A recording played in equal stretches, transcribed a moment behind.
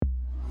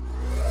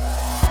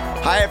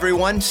Hi,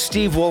 everyone.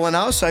 Steve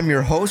Wollenhaus. I'm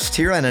your host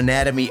here on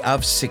Anatomy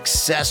of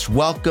Success.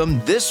 Welcome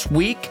this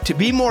week to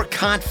be more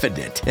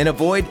confident and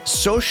avoid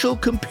social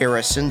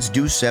comparisons.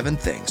 Do 7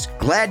 things.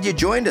 Glad you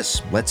joined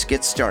us. Let's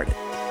get started.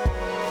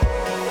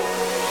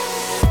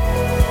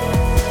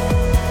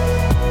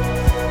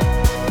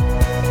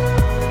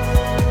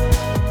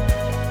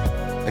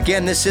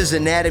 Again, this is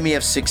Anatomy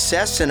of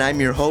Success, and I'm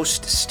your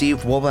host,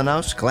 Steve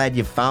Wollenhaus. Glad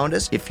you found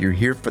us. If you're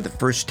here for the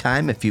first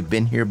time, if you've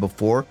been here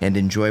before and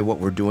enjoy what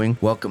we're doing,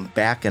 welcome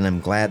back, and I'm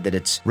glad that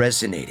it's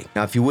resonating.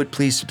 Now, if you would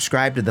please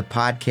subscribe to the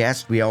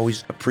podcast. We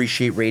always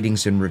appreciate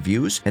ratings and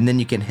reviews, and then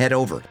you can head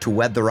over to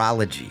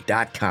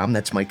weatherology.com.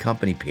 That's my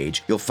company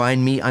page. You'll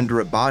find me under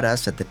About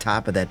Us at the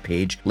top of that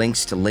page,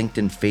 links to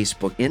LinkedIn,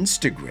 Facebook,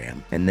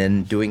 Instagram, and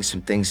then doing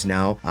some things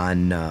now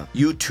on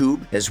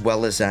YouTube as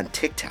well as on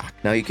TikTok.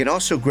 Now, you can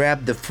also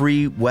grab the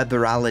free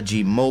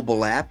Weatherology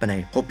mobile app, and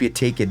I hope you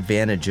take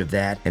advantage of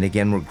that. And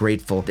again, we're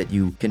grateful that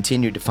you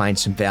continue to find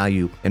some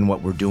value in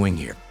what we're doing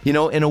here. You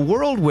know, in a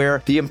world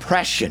where the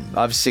impression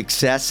of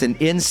success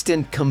and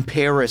instant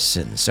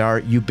comparisons are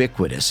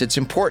ubiquitous, it's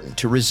important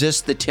to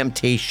resist the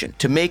temptation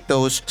to make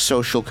those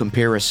social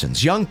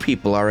comparisons. Young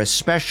people are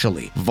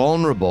especially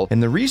vulnerable,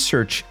 and the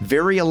research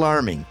very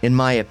alarming, in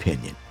my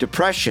opinion.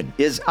 Depression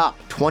is up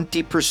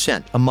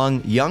 20%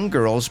 among young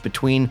girls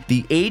between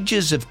the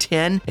ages of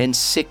 10 and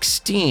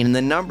 16, and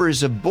the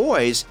numbers of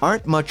boys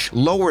aren't much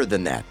lower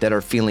than that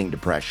are feeling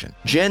depression.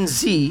 Gen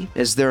Z,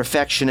 as they're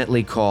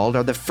affectionately called,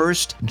 are the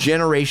first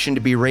generation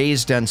to be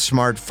raised on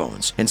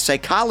smartphones, and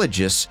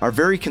psychologists are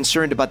very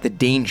concerned about the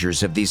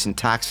dangers of these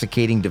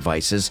intoxicating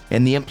devices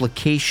and the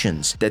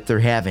implications that they're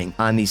having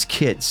on these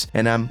kids.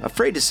 And I'm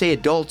afraid to say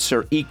adults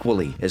are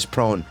equally as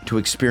prone to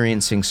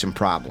experiencing some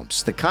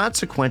problems. The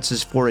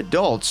consequences for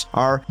adults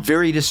are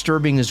very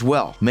disturbing as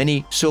well.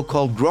 Many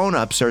so-called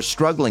grown-ups are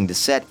struggling to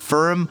set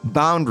firm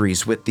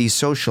boundaries with these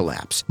social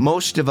apps.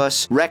 Most of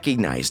us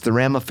recognize the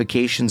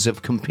ramifications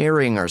of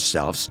comparing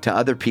ourselves to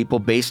other people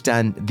based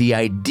on the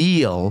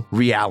ideal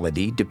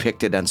reality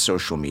depicted on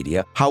social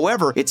media.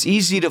 However, it's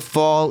easy to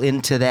fall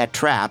into that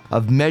trap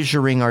of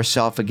measuring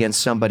ourselves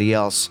against somebody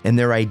else and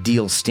their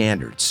ideal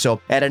standards. So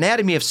at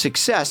Anatomy of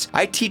Success,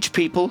 I teach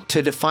people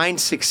to define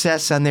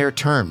success on their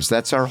terms.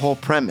 That's our whole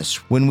premise.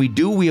 When we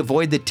do, we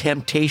avoid the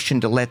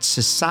temptation to let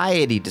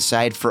society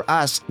decide for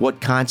us what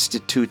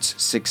constitutes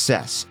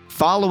success.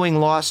 Following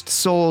lost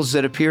souls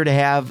that appear to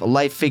have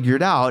life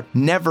figured out,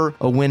 never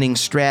a winning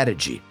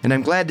strategy. And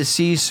I'm glad to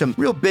see some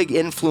real big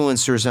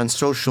influencers on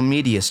social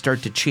media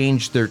start to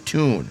change their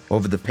tune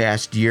over the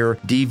past year,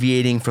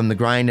 deviating from the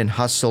grind and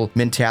hustle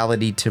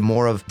mentality to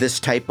more of this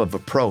type of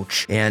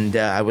approach. And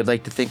I would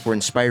like to think we're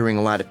inspiring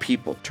a lot of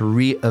people to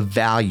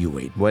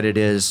reevaluate what it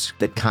is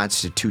that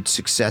constitutes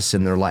success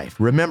in their life.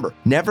 Remember,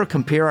 never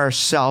compare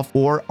ourselves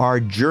or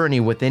our journey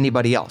with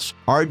anybody else.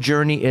 Our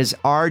journey is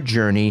our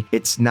journey.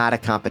 It's not a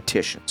competition.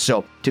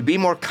 So, to be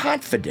more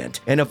confident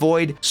and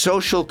avoid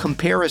social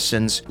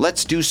comparisons,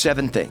 let's do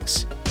 7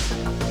 things.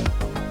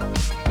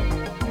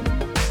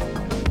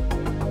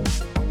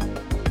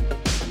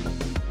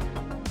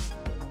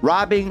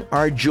 Robbing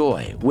our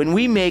joy. When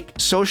we make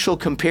social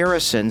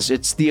comparisons,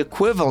 it's the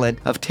equivalent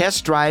of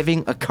test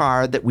driving a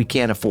car that we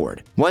can't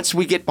afford. Once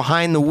we get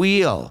behind the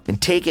wheel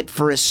and take it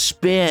for a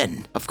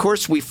spin, of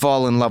course we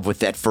fall in love with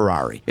that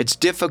Ferrari. It's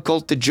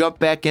difficult to jump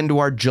back into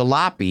our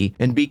jalopy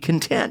and be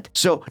content.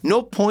 So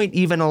no point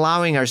even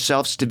allowing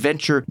ourselves to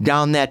venture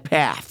down that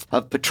path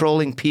of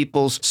patrolling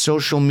people's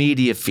social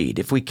media feed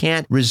if we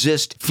can't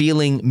resist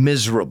feeling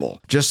miserable.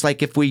 Just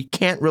like if we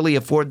can't really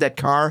afford that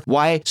car,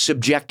 why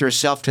subject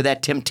ourselves to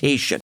that temptation?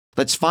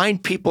 Let's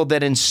find people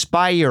that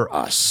inspire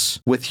us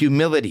with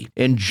humility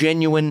and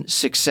genuine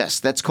success.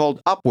 That's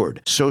called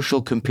upward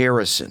social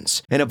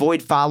comparisons. And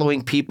avoid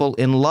following people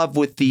in love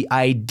with the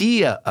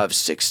idea of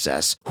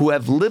success who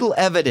have little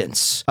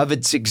evidence of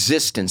its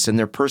existence in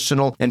their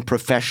personal and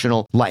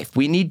professional life.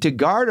 We need to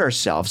guard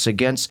ourselves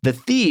against the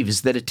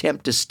thieves that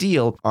attempt to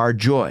steal our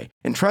joy.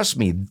 And trust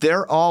me,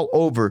 they're all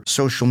over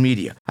social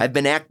media. I've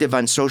been active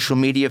on social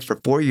media for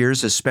 4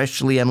 years,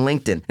 especially on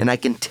LinkedIn, and I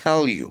can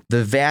tell you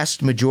the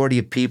vast majority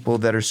of people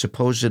that are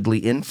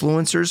supposedly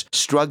influencers,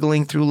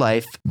 struggling through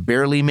life,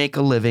 barely make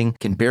a living,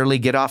 can barely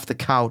get off the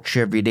couch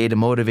every day to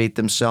motivate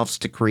themselves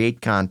to create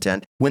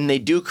content. When they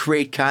do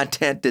create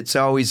content, it's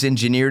always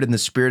engineered in the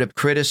spirit of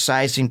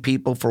criticizing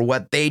people for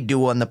what they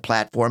do on the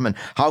platform and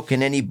how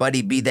can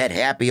anybody be that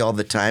happy all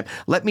the time.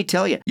 Let me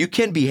tell you, you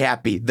can be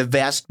happy the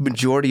vast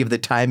majority of the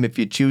time if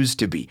you choose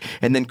to be,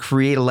 and then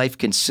create a life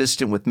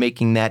consistent with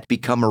making that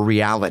become a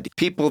reality.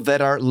 People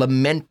that are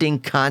lamenting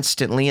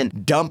constantly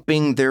and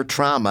dumping their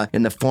trauma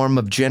in the form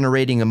of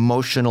generating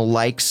emotional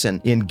likes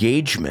and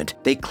engagement,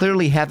 they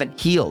clearly haven't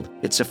healed.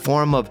 It's a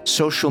form of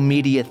social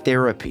media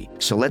therapy.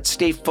 So let's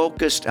stay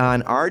focused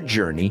on our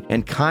journey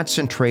and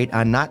concentrate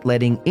on not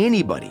letting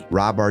anybody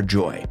rob our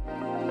joy.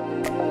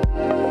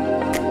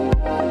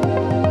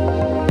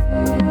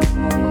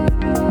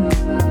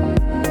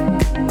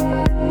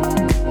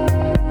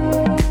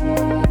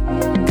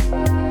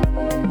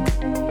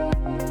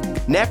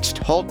 Next,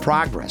 halt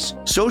progress.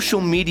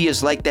 Social media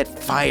is like that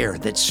fire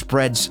that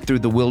spreads through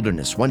the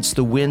wilderness. Once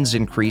the winds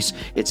increase,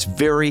 it's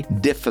very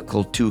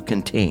difficult to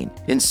contain.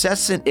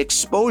 Incessant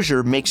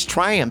exposure makes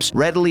triumphs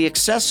readily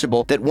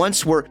accessible that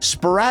once were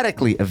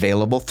sporadically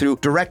available through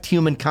direct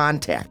human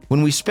contact.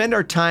 When we spend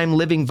our time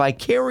living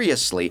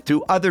vicariously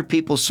through other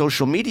people's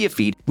social media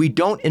feed, we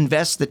don't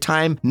invest the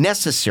time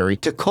necessary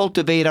to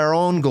cultivate our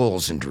own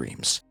goals and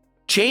dreams.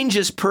 Change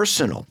is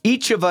personal.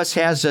 Each of us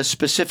has a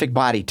specific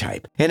body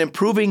type, and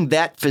improving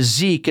that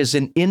physique is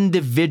an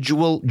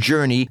individual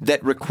journey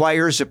that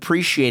requires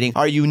appreciating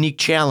our unique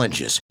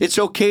challenges. It's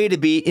okay to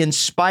be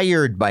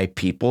inspired by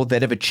people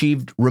that have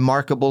achieved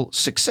remarkable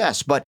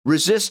success, but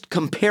resist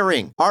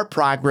comparing our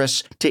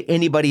progress to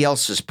anybody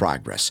else's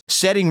progress.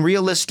 Setting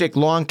realistic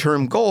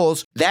long-term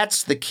goals,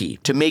 that's the key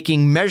to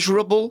making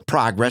measurable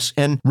progress.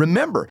 And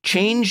remember,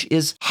 change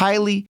is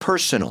highly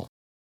personal.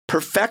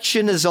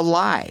 Perfection is a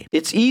lie.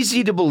 It's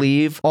easy to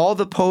believe all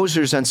the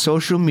posers on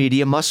social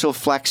media muscle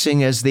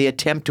flexing as they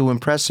attempt to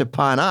impress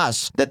upon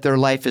us that their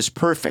life is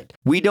perfect.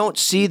 We don't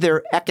see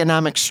their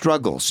economic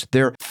struggles,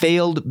 their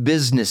failed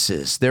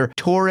businesses, their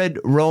torrid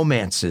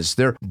romances,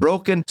 their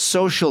broken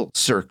social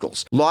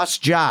circles,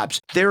 lost jobs,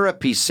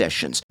 therapy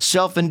sessions,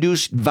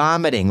 self-induced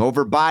vomiting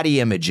over body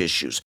image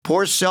issues,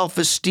 poor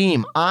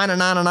self-esteem, on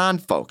and on and on,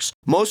 folks.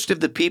 Most of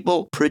the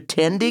people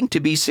pretending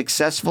to be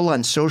successful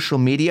on social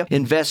media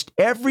invest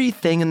everything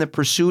in the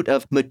pursuit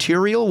of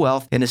material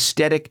wealth and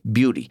aesthetic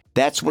beauty.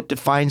 That's what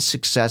defines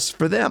success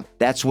for them.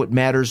 That's what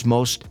matters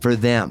most for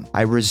them.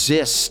 I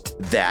resist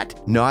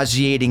that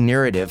nauseating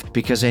narrative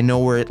because I know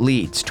where it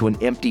leads, to an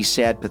empty,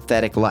 sad,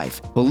 pathetic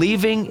life.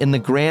 Believing in the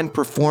grand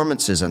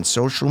performances on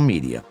social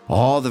media,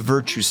 all the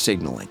virtue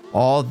signaling,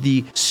 all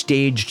the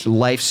staged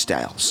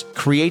lifestyles,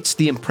 creates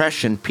the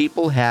impression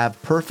people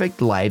have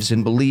perfect lives,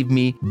 and believe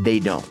me, they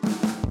don't.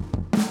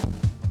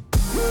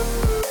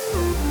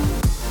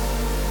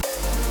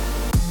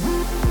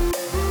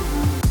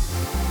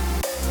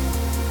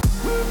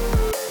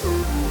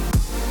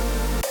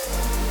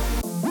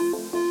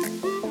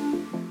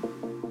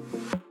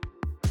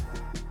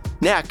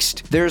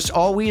 Next, there's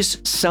always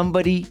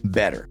somebody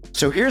better.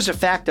 So here's a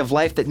fact of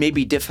life that may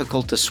be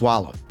difficult to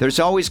swallow. There's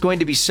always going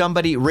to be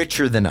somebody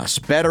richer than us,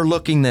 better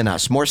looking than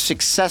us, more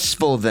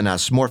successful than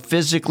us, more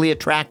physically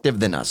attractive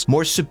than us,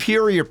 more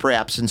superior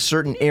perhaps in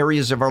certain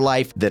areas of our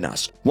life than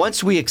us.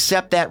 Once we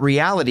accept that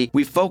reality,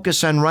 we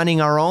focus on running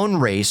our own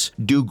race,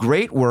 do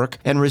great work,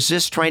 and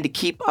resist trying to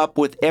keep up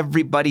with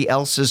everybody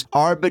else's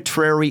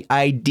arbitrary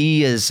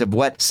ideas of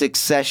what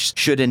success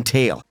should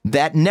entail.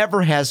 That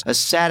never has a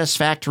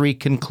satisfactory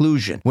conclusion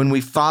when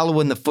we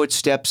follow in the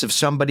footsteps of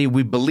somebody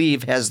we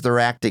believe has their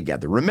act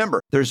together. Remember,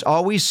 there's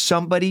always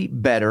somebody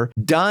better.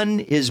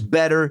 Done is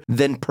better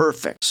than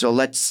perfect. So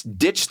let's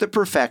ditch the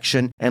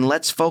perfection and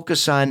let's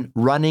focus on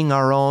running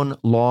our own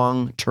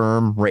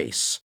long-term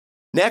race.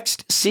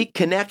 Next, seek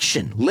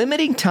connection.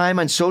 Limiting time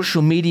on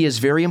social media is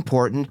very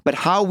important, but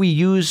how we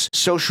use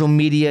social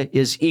media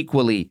is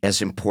equally as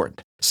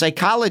important.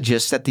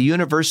 Psychologists at the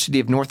University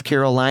of North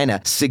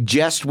Carolina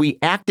suggest we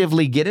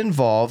actively get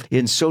involved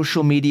in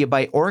social media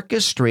by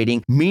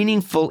orchestrating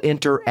meaningful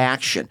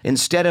interaction.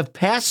 Instead of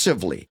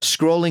passively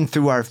scrolling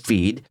through our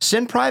feed,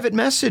 send private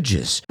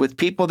messages with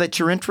people that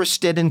you're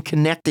interested in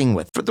connecting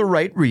with for the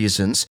right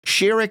reasons.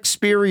 Share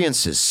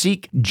experiences.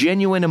 Seek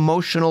genuine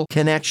emotional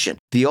connection.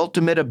 The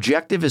ultimate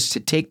objective is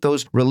to take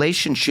those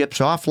relationships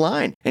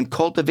offline and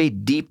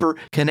cultivate deeper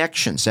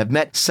connections. I've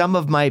met some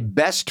of my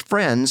best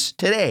friends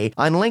today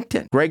on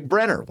LinkedIn. Greg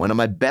Brenner, one of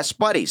my best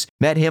buddies,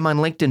 met him on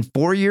LinkedIn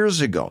 4 years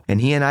ago,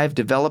 and he and I have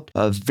developed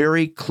a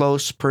very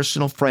close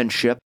personal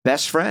friendship.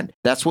 Best friend.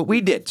 That's what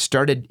we did.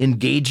 Started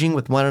engaging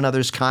with one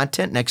another's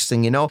content. Next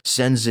thing you know,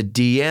 sends a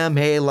DM.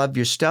 Hey, love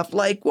your stuff.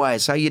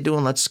 Likewise, how you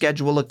doing? Let's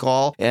schedule a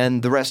call.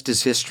 And the rest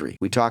is history.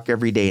 We talk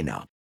every day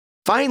now.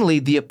 Finally,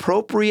 the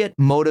appropriate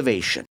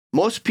motivation.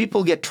 Most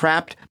people get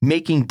trapped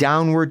making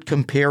downward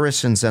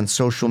comparisons on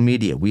social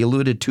media. We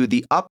alluded to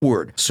the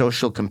upward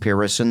social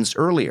comparisons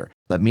earlier.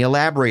 Let me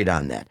elaborate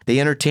on that. They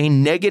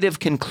entertain negative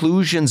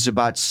conclusions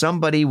about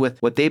somebody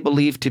with what they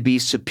believe to be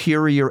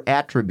superior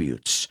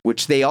attributes,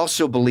 which they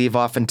also believe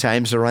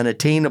oftentimes are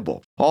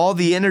unattainable. All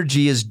the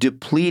energy is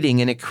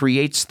depleting, and it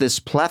creates this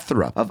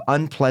plethora of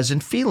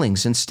unpleasant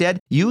feelings. Instead,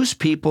 use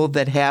people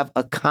that have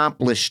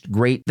accomplished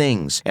great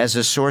things as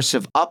a source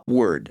of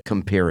upward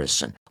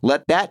comparison.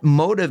 Let that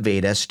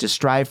motivate us to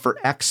strive for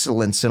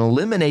excellence and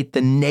eliminate the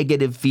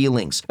negative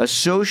feelings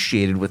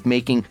associated with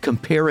making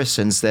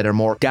comparisons that are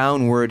more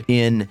downward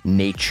in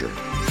nature.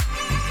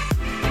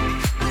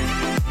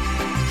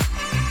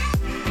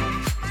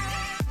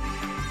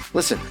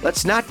 Listen,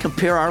 let's not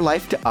compare our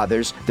life to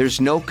others. There's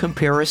no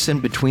comparison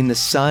between the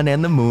sun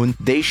and the moon.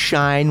 They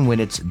shine when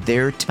it's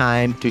their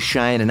time to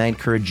shine, and I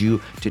encourage you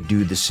to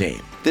do the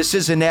same. This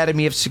is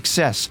Anatomy of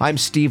Success. I'm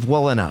Steve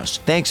Willenhaus.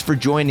 Thanks for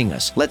joining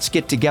us. Let's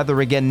get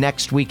together again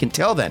next week.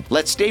 Until then,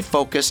 let's stay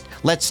focused,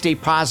 let's stay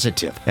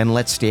positive, and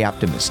let's stay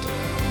optimistic.